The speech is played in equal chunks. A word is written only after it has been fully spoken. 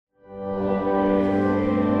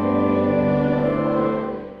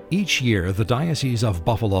Each year, the Diocese of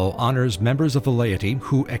Buffalo honors members of the laity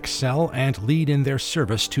who excel and lead in their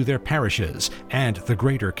service to their parishes and the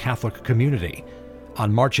greater Catholic community.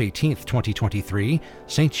 On March 18, 2023,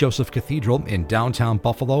 St. Joseph Cathedral in downtown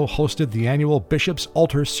Buffalo hosted the annual Bishop's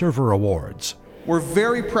Altar Server Awards. We're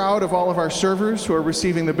very proud of all of our servers who are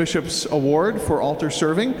receiving the Bishop's Award for altar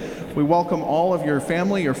serving. We welcome all of your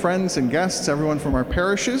family, your friends and guests, everyone from our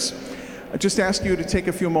parishes. I just ask you to take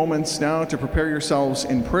a few moments now to prepare yourselves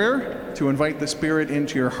in prayer, to invite the Spirit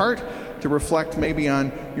into your heart, to reflect maybe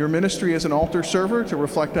on your ministry as an altar server, to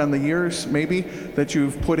reflect on the years maybe that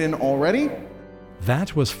you've put in already.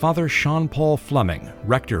 That was Father Sean Paul Fleming,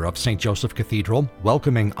 rector of St. Joseph Cathedral,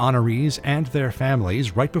 welcoming honorees and their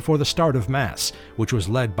families right before the start of Mass, which was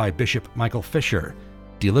led by Bishop Michael Fisher.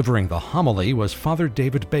 Delivering the homily was Father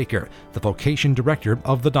David Baker, the vocation director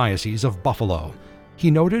of the Diocese of Buffalo. He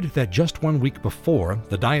noted that just 1 week before,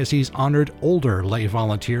 the diocese honored older lay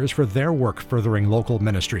volunteers for their work furthering local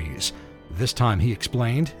ministries. This time, he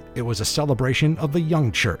explained, it was a celebration of the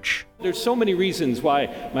young church. There's so many reasons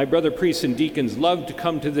why my brother priests and deacons love to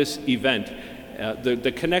come to this event.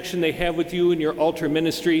 The connection they have with you in your altar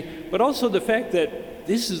ministry, but also the fact that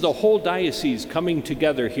this is the whole diocese coming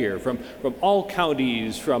together here from all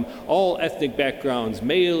counties, from all ethnic backgrounds,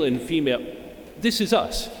 male and female. This is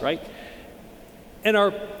us, right? And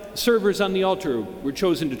our servers on the altar were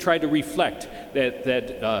chosen to try to reflect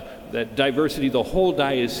that diversity, the whole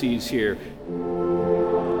diocese here.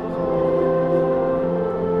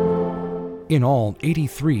 In all,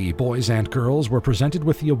 83 boys and girls were presented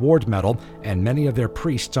with the award medal, and many of their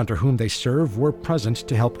priests under whom they serve were present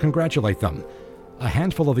to help congratulate them. A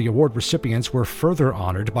handful of the award recipients were further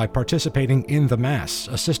honored by participating in the Mass,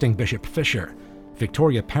 assisting Bishop Fisher.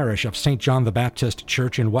 Victoria Parish of St. John the Baptist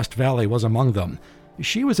Church in West Valley was among them.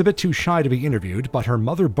 She was a bit too shy to be interviewed, but her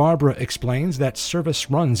mother Barbara explains that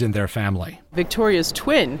service runs in their family. Victoria's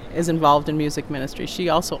twin is involved in music ministry. She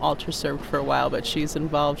also altar served for a while, but she's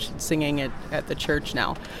involved singing at the church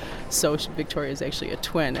now. So Victoria is actually a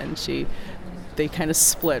twin, and they kind of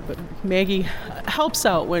split. But Maggie helps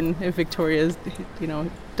out if Victoria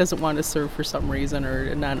doesn't want to serve for some reason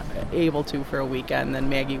or not able to for a weekend, then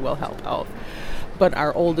Maggie will help out. But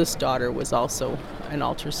our oldest daughter was also an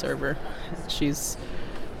altar server. She's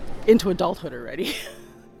into adulthood already.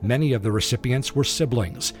 Many of the recipients were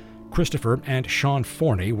siblings. Christopher and Sean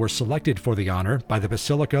Forney were selected for the honor by the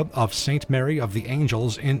Basilica of St. Mary of the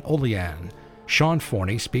Angels in Olean. Sean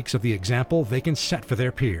Forney speaks of the example they can set for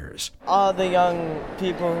their peers. All the young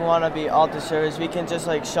people who want to be altar servers, we can just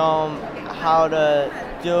show them how to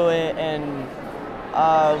do it, and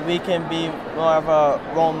we can be more of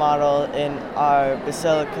a role model in our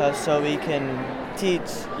basilica so we can teach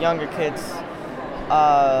younger kids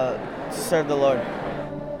to serve the Lord.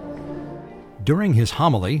 During his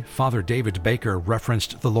homily, Father David Baker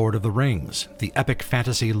referenced The Lord of the Rings, the epic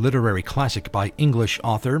fantasy literary classic by English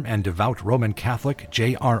author and devout Roman Catholic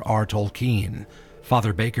J.R.R. Tolkien.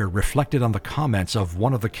 Father Baker reflected on the comments of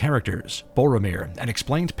one of the characters, Boromir, and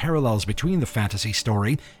explained parallels between the fantasy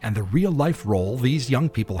story and the real-life role these young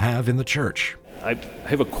people have in the church. I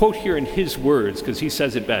have a quote here in his words, because he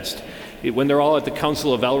says it best. When they're all at the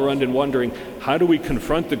Council of Elrond and wondering, how do we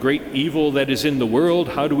confront the great evil that is in the world?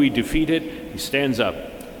 How do we defeat it? He stands up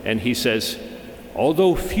and he says,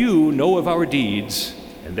 although few know of our deeds,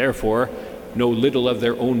 and therefore know little of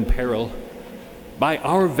their own peril, by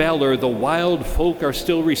our valor the wild folk are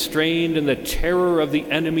still restrained, and the terror of the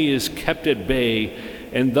enemy is kept at bay,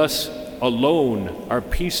 and thus alone are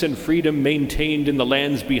peace and freedom maintained in the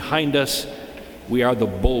lands behind us. We are the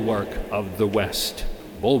bulwark of the West.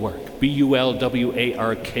 Bulwark,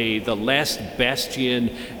 B-U-L-W-A-R-K, the last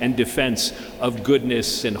bastion and defense of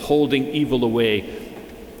goodness and holding evil away.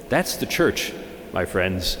 That's the church, my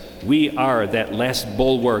friends. We are that last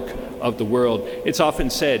bulwark of the world. It's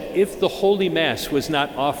often said, if the Holy Mass was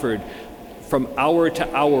not offered from hour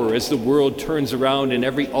to hour as the world turns around in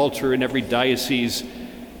every altar in every diocese,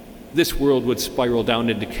 this world would spiral down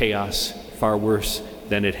into chaos, far worse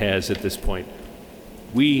than it has at this point.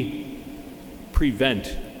 We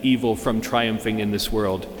prevent evil from triumphing in this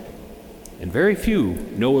world, and very few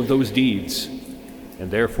know of those deeds, and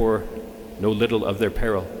therefore know little of their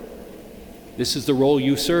peril. This is the role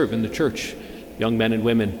you serve in the church, young men and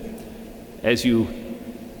women, as you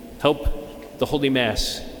help the Holy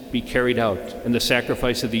Mass be carried out and the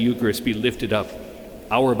sacrifice of the Eucharist be lifted up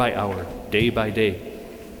hour by hour, day by day.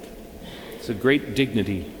 It's a great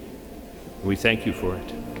dignity, and we thank you for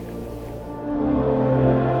it.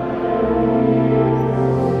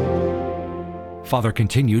 Father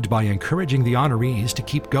continued by encouraging the honorees to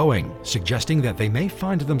keep going, suggesting that they may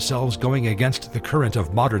find themselves going against the current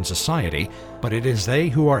of modern society, but it is they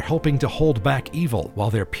who are helping to hold back evil while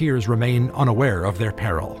their peers remain unaware of their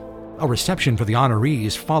peril. A reception for the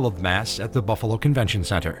honorees followed Mass at the Buffalo Convention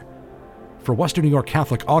Center. For Western New York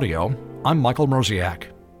Catholic Audio, I'm Michael Mrosiak.